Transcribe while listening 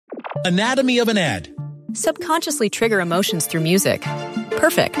Anatomy of an ad. Subconsciously trigger emotions through music.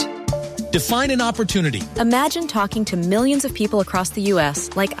 Perfect. Define an opportunity. Imagine talking to millions of people across the U.S.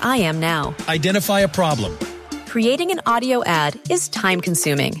 like I am now. Identify a problem. Creating an audio ad is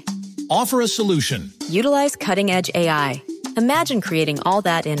time-consuming. Offer a solution. Utilize cutting-edge AI. Imagine creating all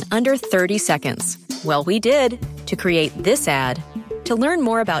that in under 30 seconds. Well, we did to create this ad. To learn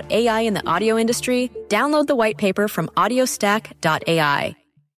more about AI in the audio industry, download the white paper from audiostack.ai.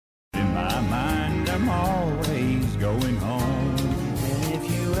 In my mind, I'm always going home. And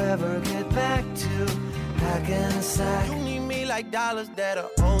if you ever get back to back in the sack, you need me like dollars that are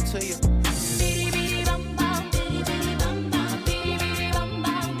owed to you.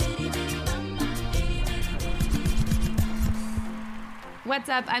 What's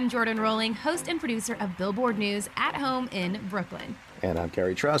up? I'm Jordan Rolling, host and producer of Billboard News at home in Brooklyn. And I'm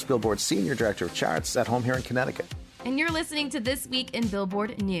Gary Troust, Billboard's Senior Director of Charts at home here in Connecticut. And you're listening to This Week in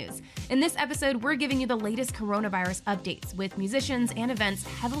Billboard News. In this episode, we're giving you the latest coronavirus updates with musicians and events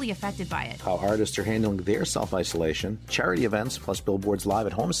heavily affected by it. How artists are handling their self-isolation, charity events, plus Billboard's Live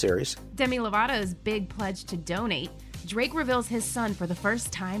at Home series. Demi Lovato's big pledge to donate. Drake reveals his son for the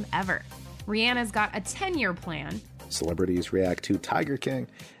first time ever. Rihanna's got a 10-year plan. Celebrities react to Tiger King,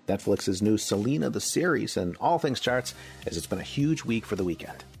 Netflix's new Selena the series, and all things charts, as it's been a huge week for the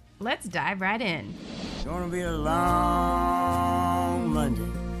weekend. Let's dive right in. Gonna be a long Monday,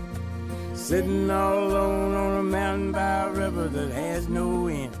 sitting all alone on a mountain by a river that has no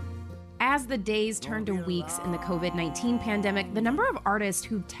end. As the days turn to weeks in the COVID-19 pandemic, the number of artists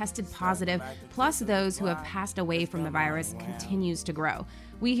who've tested positive, plus those who have passed away from the virus, continues to grow.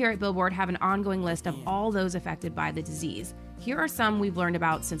 We here at Billboard have an ongoing list of all those affected by the disease. Here are some we've learned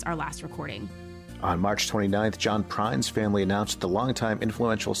about since our last recording. On March 29th, John Prine's family announced the longtime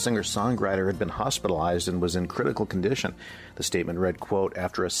influential singer-songwriter had been hospitalized and was in critical condition. The statement read, quote,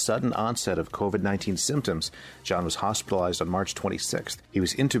 "After a sudden onset of COVID-19 symptoms, John was hospitalized on March 26th. He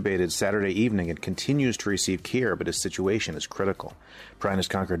was intubated Saturday evening and continues to receive care, but his situation is critical." Prine has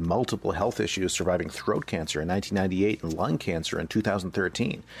conquered multiple health issues, surviving throat cancer in 1998 and lung cancer in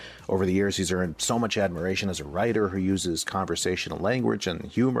 2013. Over the years, he's earned so much admiration as a writer who uses conversational language and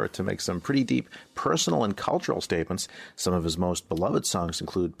humor to make some pretty deep personal and cultural statements. Some of his most beloved songs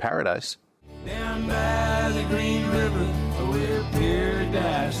include Paradise. Down by the Green River, where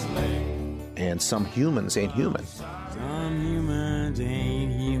paradise lay. And Some Humans Ain't Human. Some humans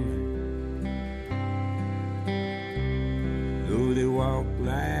ain't human, though they walk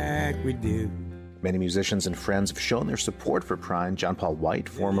like we do. Many musicians and friends have shown their support for Prine. John Paul White,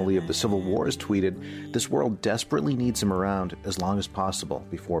 formerly of the Civil Wars, tweeted, "This world desperately needs him around as long as possible,"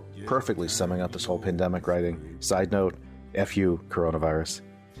 before perfectly summing up this whole pandemic, writing, "Side note, F you, coronavirus."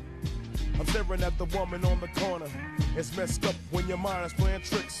 I'm staring at the woman on the corner. It's messed up when your mind is playing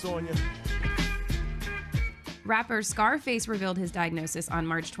tricks on you. Rapper Scarface revealed his diagnosis on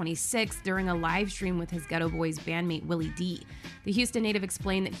March 26th during a live stream with his Ghetto Boys bandmate Willie D. The Houston native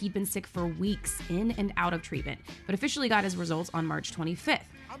explained that he'd been sick for weeks in and out of treatment, but officially got his results on March 25th.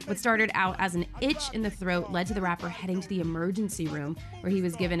 What started out as an itch in the throat led to the rapper heading to the emergency room, where he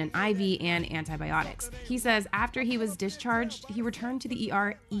was given an IV and antibiotics. He says after he was discharged, he returned to the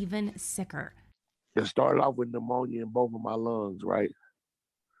ER even sicker. It started off with pneumonia in both of my lungs, right?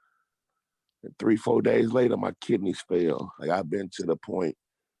 And 3-4 days later, my kidneys failed. Like, I've been to the point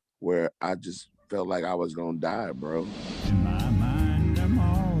where I just felt like I was gonna die, bro. In my mind, I'm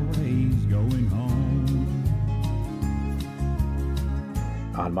always going home.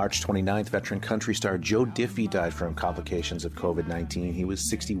 On March 29th, veteran country star Joe Diffie died from complications of COVID-19. He was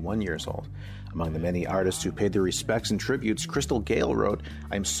 61 years old. Among the many artists who paid their respects and tributes, Crystal Gale wrote,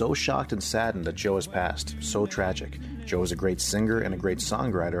 "I am so shocked and saddened that Joe has passed. So tragic. Joe was a great singer and a great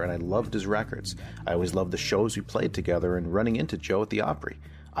songwriter, and I loved his records. I always loved the shows we played together and running into Joe at the Opry.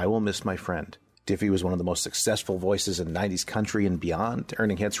 I will miss my friend." Diffie was one of the most successful voices in 90s country and beyond,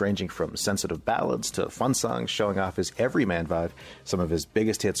 earning hits ranging from sensitive ballads to fun songs, showing off his everyman vibe. Some of his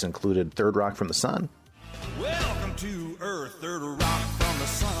biggest hits included Third Rock from the Sun. Welcome to Earth, Third Rock from the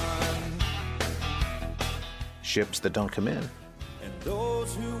Sun. Ships That Don't Come In. And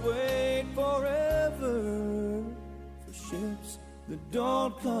those who wait forever for ships that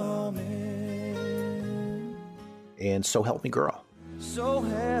don't come in. And So Help Me Girl. So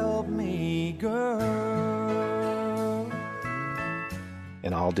help me, girl.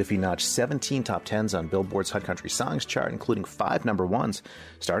 In all, Diffie notched 17 top 10s on Billboard's Hot Country Songs chart, including 5 number 1s,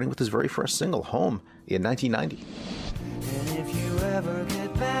 starting with his very first single, Home, in 1990. And if you ever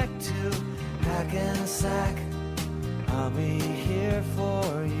get back in the sack, I'll be here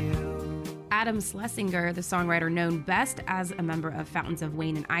for you. Adam Schlesinger, the songwriter known best as a member of Fountains of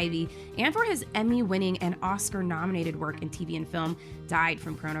Wayne and Ivy, and for his Emmy-winning and Oscar-nominated work in TV and film, died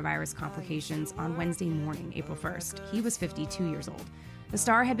from coronavirus complications on Wednesday morning, April 1st. He was 52 years old. The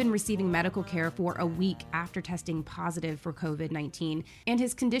star had been receiving medical care for a week after testing positive for COVID-19, and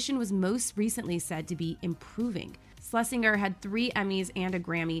his condition was most recently said to be improving. Schlesinger had 3 Emmys and a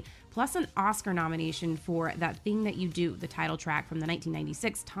Grammy, plus an Oscar nomination for That Thing That You Do, the title track from the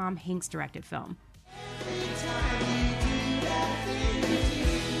 1996 Tom Hanks directed film.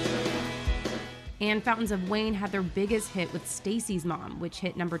 And Fountains of Wayne had their biggest hit with Stacy's Mom, which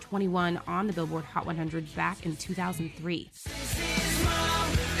hit number 21 on the Billboard Hot 100 back in 2003.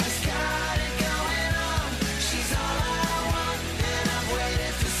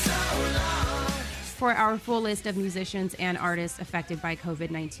 For our full list of musicians and artists affected by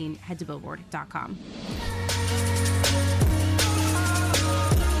COVID-19, head to Billboard.com.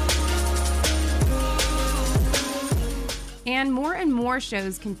 And more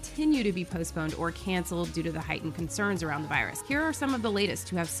shows continue to be postponed or canceled due to the heightened concerns around the virus. Here are some of the latest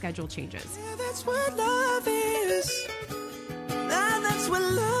to have schedule changes. Yeah, that's what love is. That's what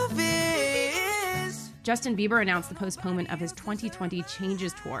love is. Justin Bieber announced the postponement of his 2020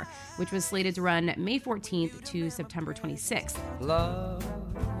 Changes Tour, which was slated to run May 14th to September 26th. Love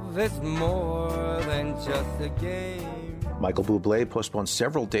is more than just a game. Michael Bublé postponed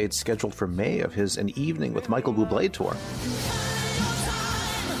several dates scheduled for May of his An Evening with Michael Bublé tour.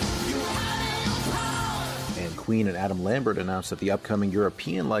 And Queen and Adam Lambert announced that the upcoming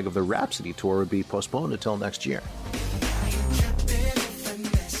European leg of the Rhapsody tour would be postponed until next year.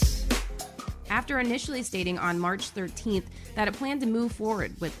 After initially stating on March 13th that it planned to move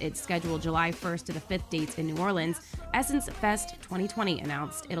forward with its scheduled July 1st to the 5th dates in New Orleans, Essence Fest 2020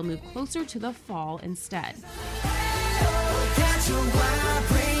 announced it'll move closer to the fall instead.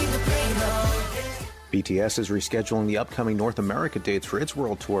 BTS is rescheduling the upcoming North America dates for its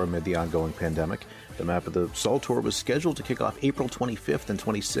world tour amid the ongoing pandemic. The Map of the Soul tour was scheduled to kick off April 25th and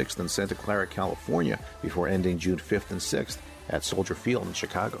 26th in Santa Clara, California, before ending June 5th and 6th at Soldier Field in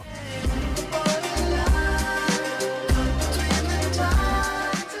Chicago.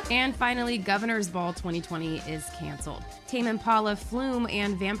 And finally, Governor's Ball 2020 is canceled. Tame Impala, Flume,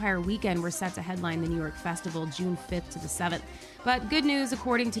 and Vampire Weekend were set to headline the New York Festival June 5th to the 7th. But good news,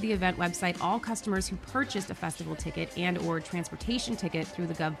 according to the event website, all customers who purchased a festival ticket and or transportation ticket through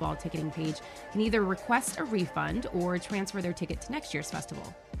the GovBall ticketing page can either request a refund or transfer their ticket to next year's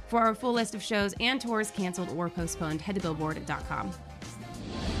festival. For our full list of shows and tours canceled or postponed, head to Billboard.com.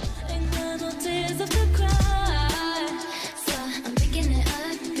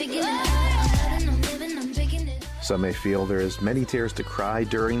 Some may feel there is many tears to cry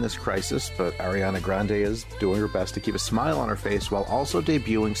during this crisis, but Ariana Grande is doing her best to keep a smile on her face while also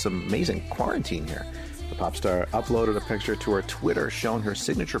debuting some amazing quarantine here. The pop star uploaded a picture to her Twitter showing her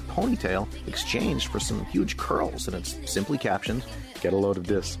signature ponytail exchanged for some huge curls, and it's simply captioned, "Get a load of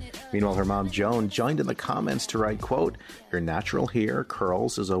this." Meanwhile, her mom, Joan, joined in the comments to write, quote, "Your natural hair,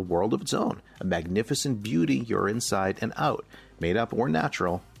 curls, is a world of its own. A magnificent beauty, you're inside and out. Made up or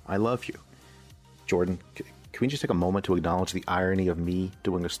natural, I love you." Jordan, can we just take a moment to acknowledge the irony of me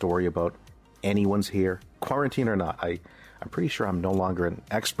doing a story about anyone's hair, quarantine or not? I'm pretty sure I'm no longer an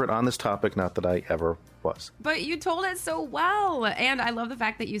expert on this topic, not that I ever was. But you told it so well. And I love the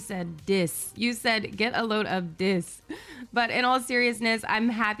fact that you said this. You said, "Get a load of this." But in all seriousness, I'm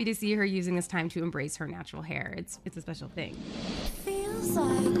happy to see her using this time to embrace her natural hair. It's a special thing. Feels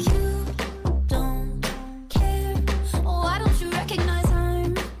like you don't care. Why don't you recognize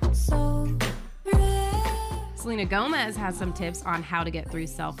I'm so Selena Gomez has some tips on how to get through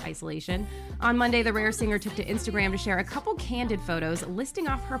self-isolation. On Monday, the Rare singer took to Instagram to share a couple candid photos listing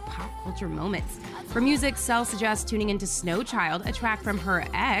off her pop culture moments. For music, Sel suggests tuning into Snow Child, a track from her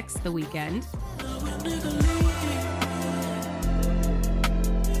ex, The Weeknd.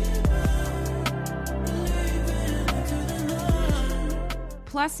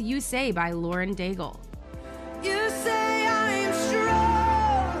 Plus You Say by Lauren Daigle. You say I'm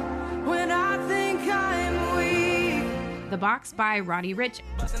strong when I think I'm weak. The Box by Roddy Ricch.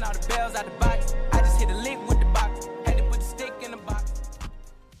 Busting all the bells out the box. I just hit a lick with the box. Had to put the stick in the box.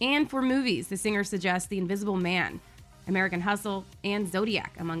 And for movies, the singer suggests The Invisible Man, American Hustle, and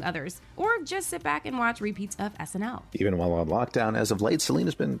Zodiac, among others. Or just sit back and watch repeats of SNL. Even while on lockdown, as of late,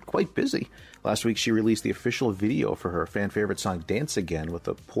 Selena's been quite busy. Last week, she released the official video for her fan-favorite song, Dance Again, with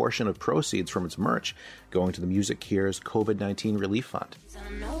a portion of proceeds from its merch going to the Music Cares COVID-19 Relief Fund.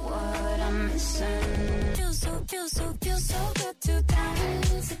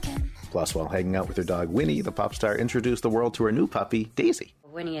 Plus, while hanging out with her dog, Winnie, the pop star introduced the world to her new puppy, Daisy.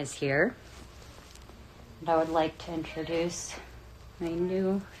 Winnie is here. And I would like to introduce my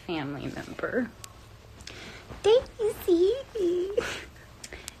new family member, Daisy.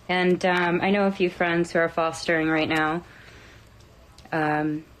 And I know a few friends who are fostering right now,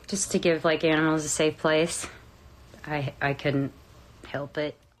 just to give like animals a safe place. I couldn't help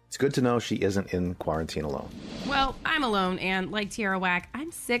it. It's good to know she isn't in quarantine alone. Well, I'm alone, and like Tierra Whack,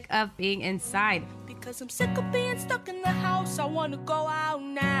 I'm sick of being inside. Because I'm sick of being stuck in the house. I want to go out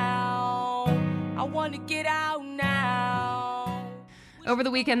now. I want to get out now. Over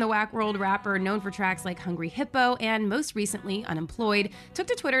the weekend, the Whack World rapper, known for tracks like Hungry Hippo and most recently Unemployed, took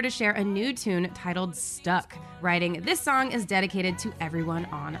to Twitter to share a new tune titled Stuck, writing, "This song is dedicated to everyone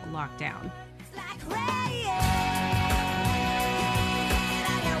on lockdown."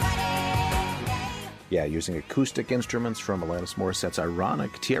 Yeah, using acoustic instruments from Alanis Morissette's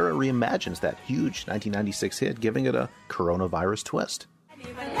Ironic, Tierra reimagines that huge 1996 hit, giving it a coronavirus twist.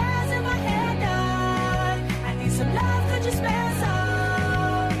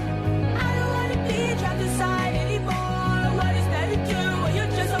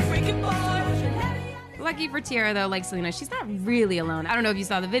 Lucky for Tierra, though, like Selena, she's not really alone. I don't know if you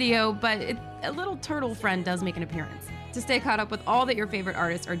saw the video, but a little turtle friend does make an appearance. To stay caught up with all that your favorite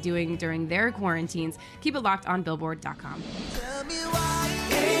artists are doing during their quarantines, keep it locked on Billboard.com. Tell me why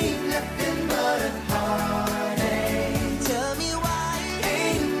ain't nothing but a heartache. Tell me why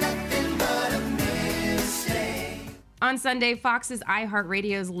ain't nothing but a mistake. On Sunday, Fox's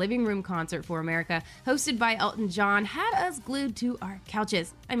iHeartRadio's Living Room Concert for America, hosted by Elton John, had us glued to our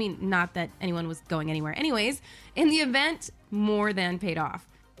couches. I mean, not that anyone was going anywhere anyways. In the event, more than paid off.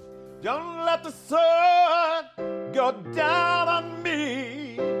 Don't let the sun go down on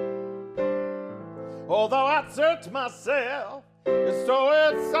me. Although I search myself, it's so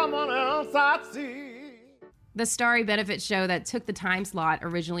it's someone else I see. The Starry benefit show that took the time slot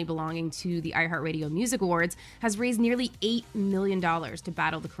originally belonging to the iHeartRadio Music Awards has raised nearly $8 million to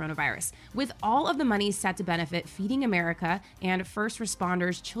battle the coronavirus, with all of the money set to benefit Feeding America and First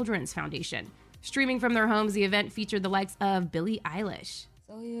Responders Children's Foundation. Streaming from their homes, the event featured the likes of Billie Eilish.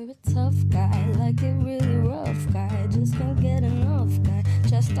 So you're a tough guy, like it really rough guy. Just can't get enough guy,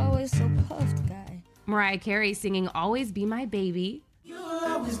 just always so puffed guy. Mariah Carey singing Always Be My Baby. You'll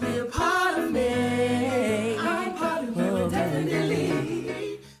always be a part of me. I'm part of you,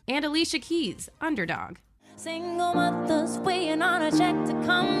 definitely. And Alicia Keys, Underdog. Single mothers waiting on a check to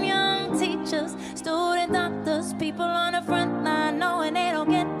come, young teachers, student doctors, people on the front line knowing they don't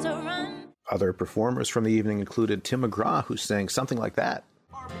get to run. Other performers from the evening included Tim McGraw, who sang something like that.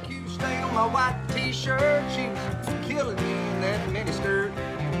 Barbecue stain on my white t-shirt. She was killing me in that miniskirt.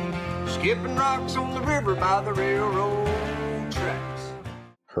 Skipping rocks on the river by the railroad tracks.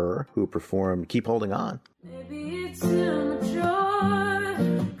 Her, who performed Keep Holding On. Maybe it's immature,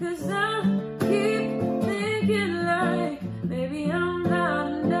 'cause I keep thinking like maybe I'm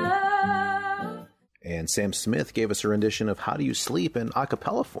not enough. And Sam Smith gave us a rendition of How Do You Sleep in a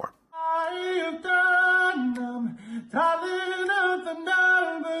cappella form.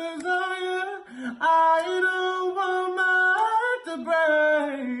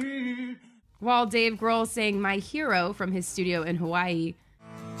 While Dave Grohl sang My Hero from his studio in Hawaii.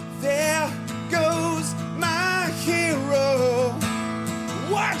 There goes my hero.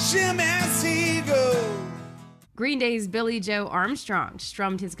 Watch him as he goes. Green Day's Billy Joe Armstrong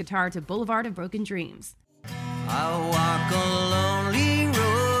strummed his guitar to Boulevard of Broken Dreams. I walk a lonely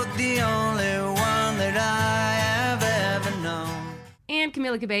road, the only one that I have ever known. And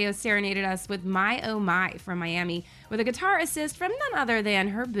Camila Cabello serenaded us with My Oh My from Miami, with a guitar assist from none other than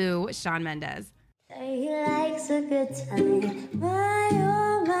her boo, Shawn Mendes. He likes a good time. My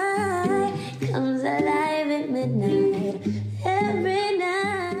oh my, comes alive at midnight every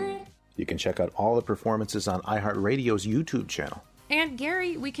night. You can check out all the performances on iHeartRadio's YouTube channel. And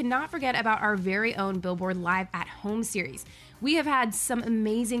Gary, we cannot forget about our very own Billboard Live at Home series. We have had some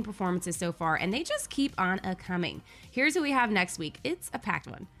amazing performances so far, and they just keep on a-coming. Here's who we have next week. It's a packed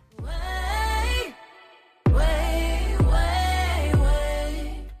one.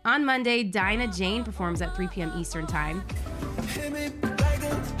 On Monday, Dinah Jane performs at 3 p.m. Eastern Time.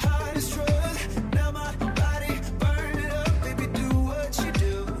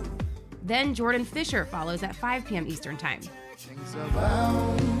 Then Jordan Fisher follows at 5 p.m. Eastern Time.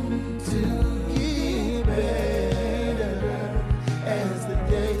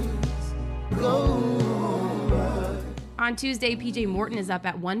 On Tuesday, PJ Morton is up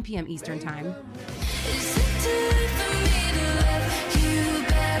at 1 p.m. Eastern Time.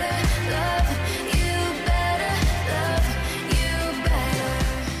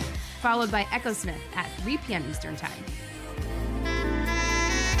 Followed by Echo Smith at 3 p.m. Eastern Time.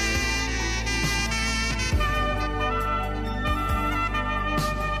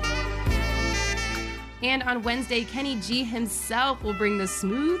 And on Wednesday, Kenny G himself will bring the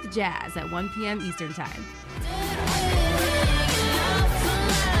smooth jazz at 1 p.m. Eastern Time.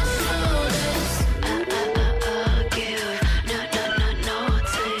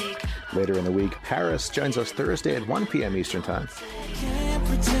 Later in the week, Paris joins us Thursday at 1 p.m. Eastern Time. Can't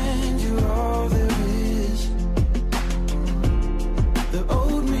pretend you're all there is. The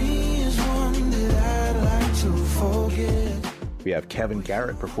old me is one that I'd like to forget. We have Kevin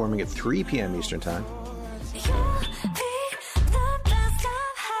Garrett performing at 3 p.m. Eastern Time.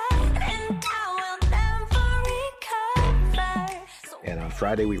 And on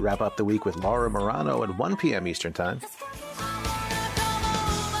Friday, we wrap up the week with Laura Marano at 1 p.m. Eastern Time.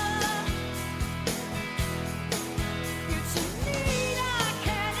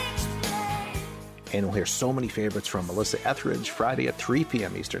 And we'll hear so many favorites from Melissa Etheridge Friday at 3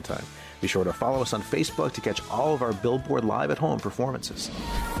 p.m. Eastern Time. Be sure to follow us on Facebook to catch all of our Billboard Live at Home performances.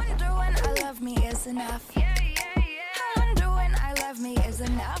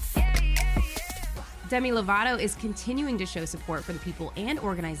 Demi Lovato is continuing to show support for the people and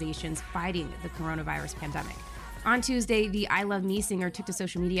organizations fighting the coronavirus pandemic. On Tuesday, the I Love Me singer took to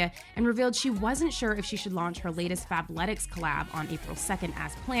social media and revealed she wasn't sure if she should launch her latest Fabletics collab on April 2nd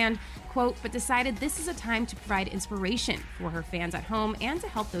as planned, quote, but decided this is a time to provide inspiration for her fans at home and to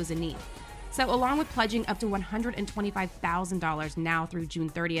help those in need. So along with pledging up to $125,000 now through June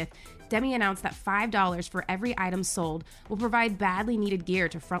 30th, Demi announced that $5 for every item sold will provide badly needed gear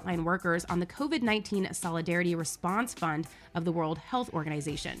to frontline workers on the COVID-19 Solidarity Response Fund of the World Health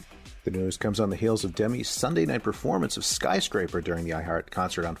Organization. The news comes on the heels of Demi's Sunday night performance of Skyscraper during the iHeart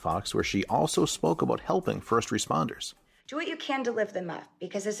concert on Fox, where she also spoke about helping first responders. Do what you can to lift them up,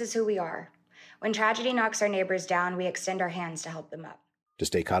 because this is who we are. When tragedy knocks our neighbors down, we extend our hands to help them up. To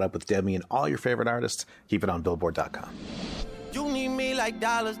stay caught up with Demi and all your favorite artists, keep it on Billboard.com. You need me like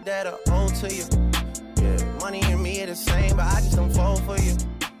dollars that are owed to you. Yeah, money and me are the same, but I just don't fall for you.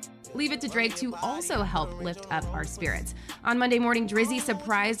 Leave it to Drake to also help lift up our spirits. On Monday morning, Drizzy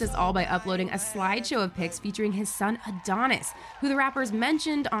surprised us all by uploading a slideshow of pics featuring his son Adonis, who the rappers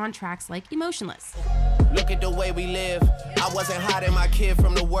mentioned on tracks like Emotionless. Look at the way we live. I wasn't hiding my kid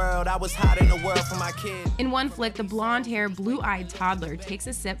from the world. I was hiding the world from my kid. In one flick, the blonde-haired, blue-eyed toddler takes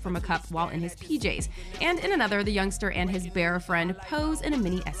a sip from a cup while in his PJs. And in another, the youngster and his bear friend pose in a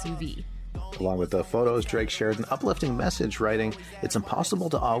mini SUV. Along with the photos, Drake shared an uplifting message, writing, "It's impossible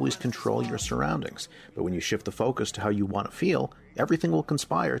to always control your surroundings, but when you shift the focus to how you want to feel, everything will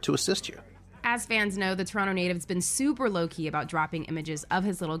conspire to assist you." As fans know, the Toronto native's been super low-key about dropping images of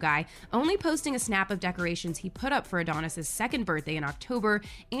his little guy, only posting a snap of decorations he put up for Adonis' second birthday in October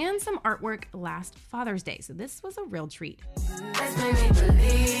and some artwork last Father's Day. So this was a real treat. Let's make me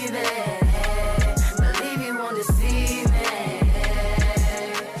believe it. Believe you won't deceive me.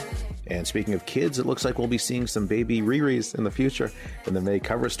 And speaking of kids, it looks like we'll be seeing some baby Riris in the future. In the May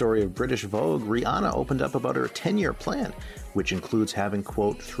cover story of British Vogue, Rihanna opened up about her 10-year plan, which includes having,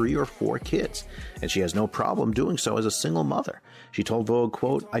 quote, 3 or 4 kids. And she has no problem doing so as a single mother. She told Vogue,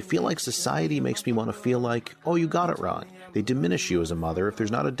 quote, "I feel like society makes me want to feel like, oh, you got it wrong. They diminish you as a mother if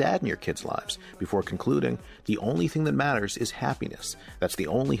there's not a dad in your kids' lives." Before concluding, "The only thing that matters is happiness. That's the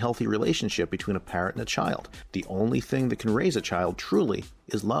only healthy relationship between a parent and a child. The only thing that can raise a child truly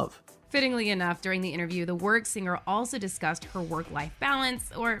is love." Fittingly enough, during the interview, the work singer also discussed her work-life balance,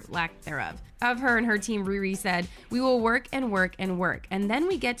 or lack thereof. Of her and her team, Riri said, "We will work and work and work, and then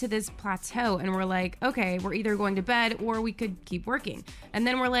we get to this plateau and we're like, okay, we're either going to bed or we could keep working. And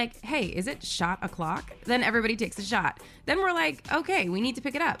then we're like, hey, is it shot o'clock?" Then everybody takes a shot. Then we're like, okay, we need to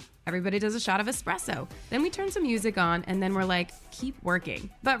pick it up. Everybody does a shot of espresso. Then we turn some music on, and then we're like, keep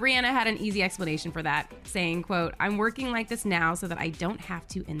working. But Rihanna had an easy explanation for that, saying, quote, "I'm working like this now so that I don't have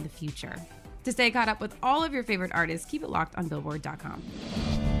to in the future." To stay caught up with all of your favorite artists, keep it locked on Billboard.com.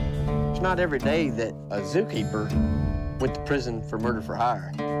 It's not every day that a zookeeper went to prison for murder for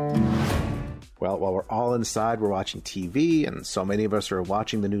hire. Well, while we're all inside, we're watching TV, and so many of us are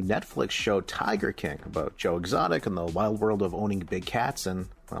watching the new Netflix show Tiger King about Joe Exotic and the wild world of owning big cats and,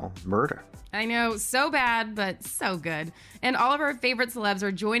 well, murder. I know, so bad, but so good. And all of our favorite celebs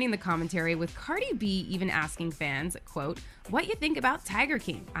are joining the commentary, with Cardi B even asking fans, quote, "What you think about Tiger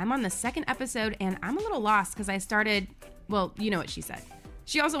King? I'm on the 2nd episode, and I'm a little lost because I started," well, you know what she said.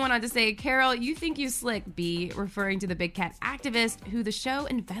 She also went on to say, "Carol, you think you slick, B," referring to the big cat activist who the show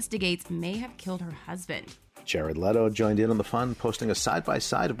investigates may have killed her husband. Jared Leto joined in on the fun, posting a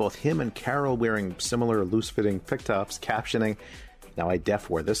side-by-side of both him and Carol wearing similar loose-fitting pick tops, captioning, "Now I def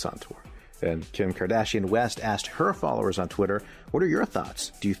wear this on tour." And Kim Kardashian West asked her followers on Twitter, "What are your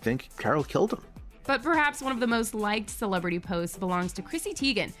thoughts? Do you think Carol killed him?" But perhaps one of the most liked celebrity posts belongs to Chrissy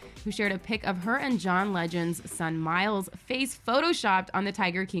Teigen, who shared a pic of her and John Legend's son Miles' face photoshopped on the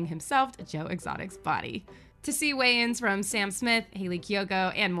Tiger King himself, Joe Exotic's body. To see weigh-ins from Sam Smith, Haley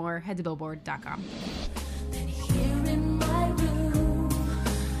Kiyoko, and more, head to Billboard.com.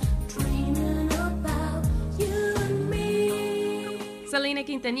 Selena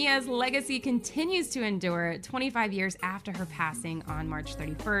Quintanilha's legacy continues to endure 25 years after her passing on March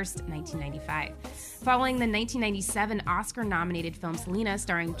 31st, 1995. Following the 1997 Oscar-nominated film Selena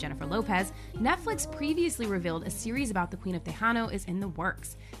starring Jennifer Lopez, Netflix previously revealed a series about the Queen of Tejano is in the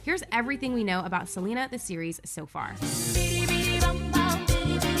works. Here's everything we know about Selena, the series, so far.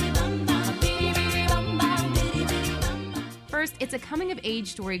 First, it's a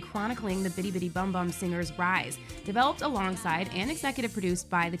coming-of-age story chronicling the Bitty Bitty Bum Bum singer's rise, developed alongside and executive produced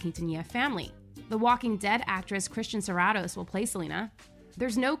by the Quintanilla family. The Walking Dead actress Christian Serratos will play Selena.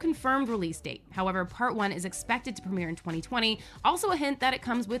 There's no confirmed release date. However, Part 1 is expected to premiere in 2020, also a hint that it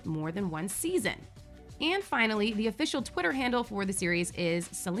comes with more than one season. And finally, the official Twitter handle for the series is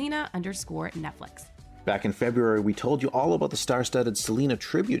Selena_Netflix. Back in February, we told you all about the star-studded Selena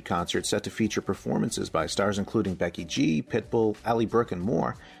tribute concert set to feature performances by stars including Becky G, Pitbull, Ally Brooke, and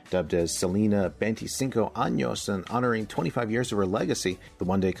more. Dubbed as Selena 25 Años and honoring 25 years of her legacy, the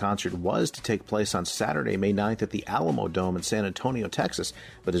one-day concert was to take place on Saturday, May 9th at the Alamo Dome in San Antonio, Texas,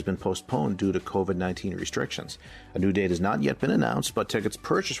 but has been postponed due to COVID-19 restrictions. A new date has not yet been announced, but tickets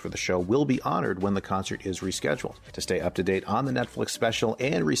purchased for the show will be honored when the concert is rescheduled. To stay up to date on the Netflix special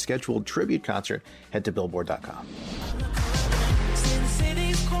and rescheduled tribute concert, head to Billboard.com.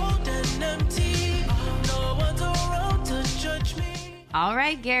 All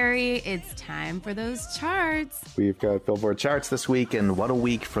right, Gary, it's time for those charts. We've got Billboard charts this week, and what a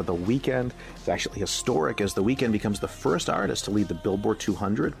week for The Weeknd. It's actually historic as The Weeknd becomes the first artist to lead the Billboard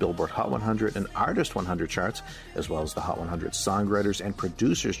 200, Billboard Hot 100, and Artist 100 charts, as well as the Hot 100 Songwriters and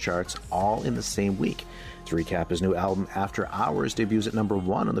Producers charts, all in the same week. To recap, his new album, After Hours, debuts at number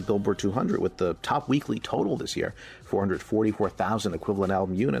 1 on the Billboard 200 with the top weekly total this year, 444,000 equivalent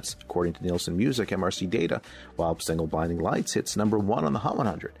album units, according to Nielsen Music MRC data, while single Blinding Lights hits number 1 on the Hot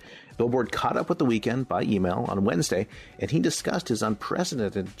 100. Billboard caught up with The Weeknd by email on Wednesday, and he discussed his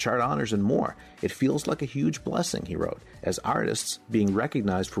unprecedented chart honors and more. It feels like a huge blessing, he wrote. As artists, being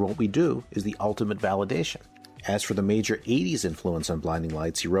recognized for what we do is the ultimate validation. As for the major 80s influence on Blinding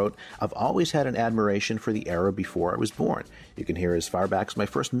Lights, he wrote, I've always had an admiration for the era before I was born. You can hear as far back as my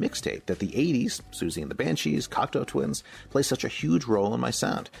first mixtape that the 80s, Susie and the Banshees, Cocteau Twins, play such a huge role in my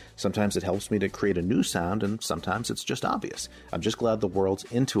sound. Sometimes it helps me to create a new sound, and sometimes it's just obvious. I'm just glad the world's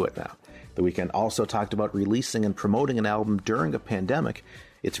into it now. The Weeknd also talked about releasing and promoting an album during a pandemic.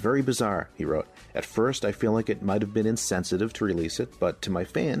 It's very bizarre, he wrote. At first, I feel like it might have been insensitive to release it, but to my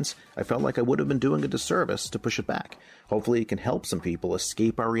fans, I felt like I would have been doing a disservice to push it back. Hopefully it can help some people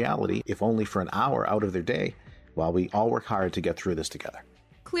escape our reality, if only for an hour out of their day, while we all work hard to get through this together.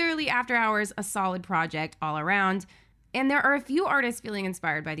 Clearly, After Hours, a solid project all around. And there are a few artists feeling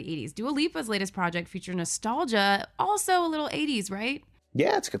inspired by the 80s. Dua Lipa's latest project features nostalgia, also a little 80s, right?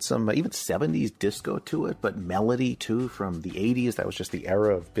 Yeah, it's got some even 70s disco to it, but melody too from the 80s. That was just the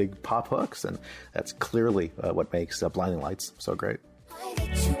era of big pop hooks, and that's clearly what makes Blinding Lights so great.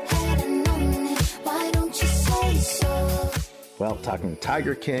 Well, talking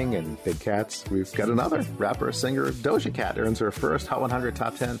Tiger King and Big Cats, we've got another rapper-singer. Doja Cat earns her first Hot 100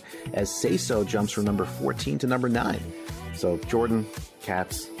 Top 10 as Say So jumps from number 14 to number 9. So, Jordan,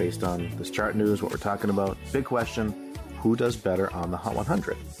 Cats, based on this chart news, what we're talking about, big question. Who does better on the Hot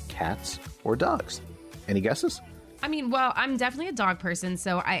 100, cats or dogs? Any guesses? I mean, well, I'm definitely a dog person,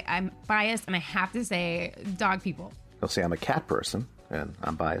 so I'm biased, and I have to say dog people. I'll say I'm a cat person, and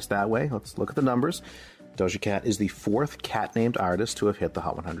I'm biased that way. Let's look at the numbers. Doja Cat is the 4th cat-named artist to have hit the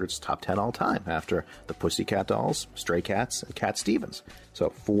Hot 100's top 10 all time, after the Pussycat Dolls, Stray Cats, and Cat Stevens.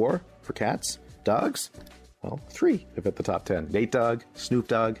 So 4 for cats. Dogs? Well, 3 have hit the top 10. Nate Dogg, Snoop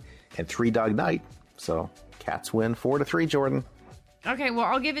Dogg, and 3 Dog Night. So cats win 4-3, Jordan. Okay, well,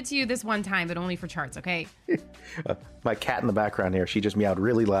 I'll give it to you this one time, but only for charts, okay? My cat in the background here, she just meowed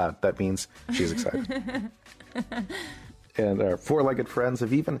really loud. That means she's excited. And our four-legged friends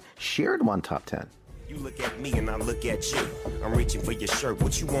have even shared one top 10. You look at me and I look at you. I'm reaching for your shirt.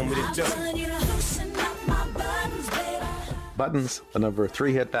 What you want me to do? Buttons, a number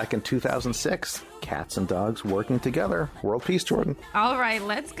 3 hit back in 2006. Cats and dogs working together. World peace, Jordan. All right,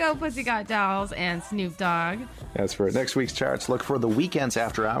 let's go Pussycat Dolls and Snoop Dogg. As for next week's charts, look for The Weeknd's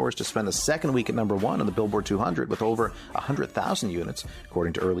After Hours to spend the second week at number 1 on the Billboard 200 with over 100,000 units,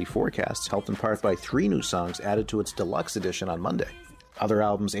 according to early forecasts, helped in part by 3 new songs added to its deluxe edition on Monday. Other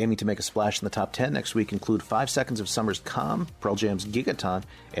albums aiming to make a splash in the top 10 next week include 5 Seconds of Summer's Calm, Pearl Jam's Gigaton,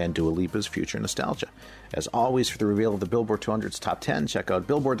 and Dua Lipa's Future Nostalgia. As always, for the reveal of the Billboard 200's top 10, check out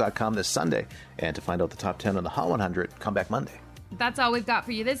Billboard.com this Sunday. And to find out the top 10 on the Hot 100, come back Monday. That's all we've got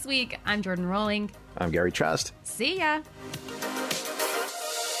for you this week. I'm Jordan Rolling. I'm Gary Trust. See ya.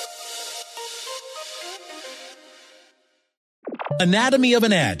 Anatomy of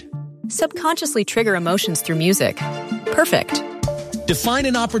an ad. Subconsciously trigger emotions through music. Perfect. Define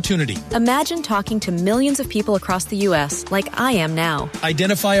an opportunity. Imagine talking to millions of people across the U.S. like I am now.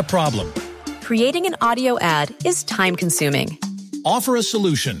 Identify a problem. Creating an audio ad is time-consuming. Offer a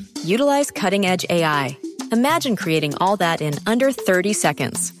solution. Utilize cutting-edge AI. Imagine creating all that in under 30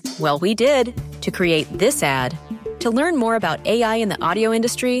 seconds. Well, we did to create this ad. To learn more about AI in the audio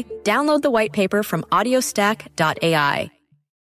industry, download the white paper from audiostack.ai.